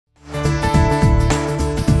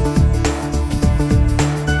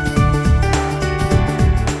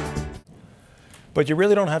But you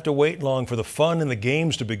really don't have to wait long for the fun and the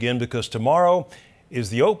games to begin, because tomorrow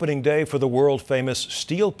is the opening day for the world-famous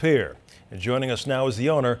Steel Pier. And joining us now is the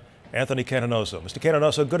owner, Anthony Cantanoso. Mr.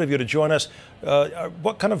 Cantanoso, good of you to join us.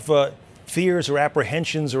 What kind of fears or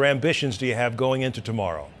apprehensions or ambitions do you have going into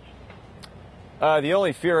tomorrow? The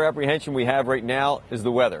only fear or apprehension we have right now is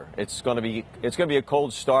the weather. It's going to be a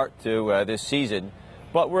cold start to this season,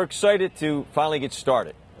 but we're excited to finally get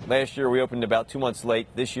started. Last year we opened about 2 months late.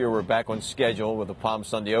 This year we're back on schedule with a Palm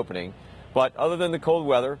Sunday opening. But other than the cold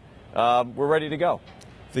weather, we're ready to go.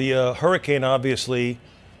 The hurricane obviously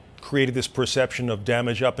created this perception of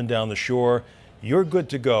damage up and down the shore. You're good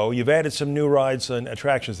to go. You've added some new rides and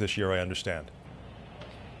attractions this year, I understand.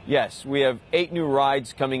 Yes, we have 8 new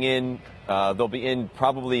rides coming in. They'll be in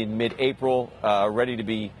probably in mid-April, ready to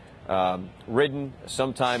be ridden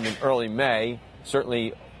sometime in early May,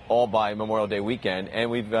 certainly all by Memorial Day weekend.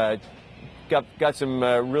 And we've got some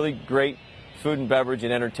really great food and beverage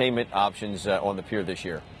and entertainment options on the pier this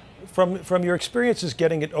year. From your experiences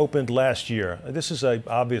getting it opened last year, this is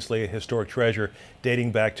obviously a historic treasure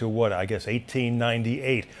dating back to what, I guess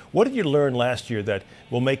 1898. What did you learn last year that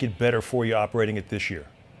will make it better for you operating it this year?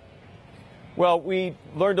 Well, we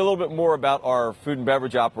learned a little bit more about our food and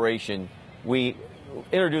beverage operation. We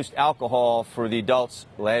introduced alcohol for the adults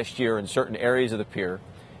last year in certain areas of the pier,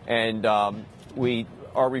 and we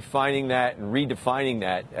are refining that and redefining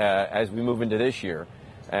that as we move into this year.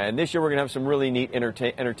 And this year we're going to have some really neat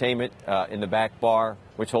entertainment in the back bar,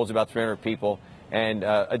 which holds about 300 people, and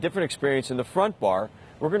a different experience in the front bar.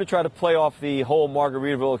 We're going to try to play off the whole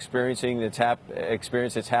Margaritaville experience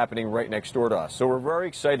that's happening right next door to us. So we're very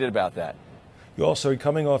excited about that. You also are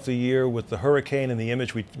coming off the year with the hurricane and the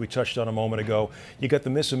image we touched on a moment ago. You got the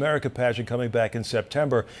Miss America pageant coming back in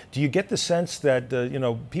September. Do you get the sense that,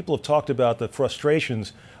 people have talked about the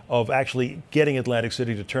frustrations of actually getting Atlantic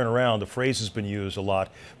City to turn around? The phrase has been used a lot.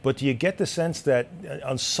 But do you get the sense that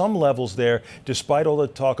on some levels there, despite all the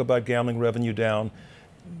talk about gambling revenue down,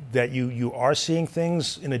 that you are seeing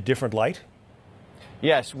things in a different light?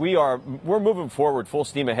 Yes, we're moving forward full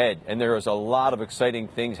steam ahead, and there is a lot of exciting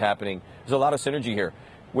things happening. There's a lot of synergy here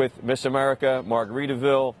with Miss America,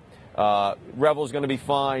 Margaritaville, Revel's going to be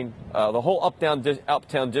fine. The whole uptown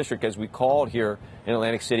district, as we call it here in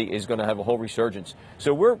Atlantic City, is going to have a whole resurgence.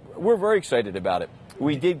 So we're very excited about it.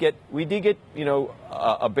 We did get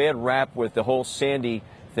a bad rap with the whole Sandy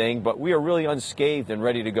thing, but we are really unscathed and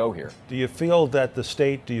ready to go here. Do you feel that the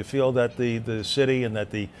state, do you feel that the city and that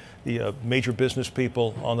the major business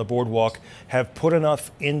people on the boardwalk have put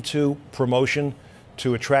enough into promotion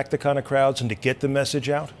to attract the kind of crowds and to get the message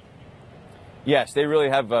out? Yes, they really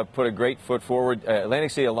have put a great foot forward.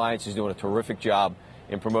 Atlantic City Alliance is doing a terrific job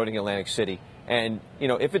in promoting Atlantic City. And,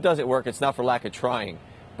 if it doesn't work, it's not for lack of trying.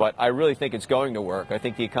 But I really think it's going to work. I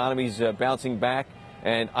think the economy's bouncing back.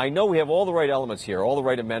 And I know we have all the right elements here, all the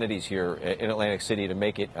right amenities here in Atlantic City to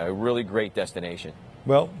make it a really great destination.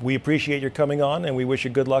 Well, we appreciate your coming on, and we wish you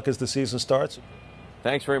good luck as the season starts.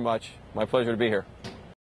 Thanks very much. My pleasure to be here.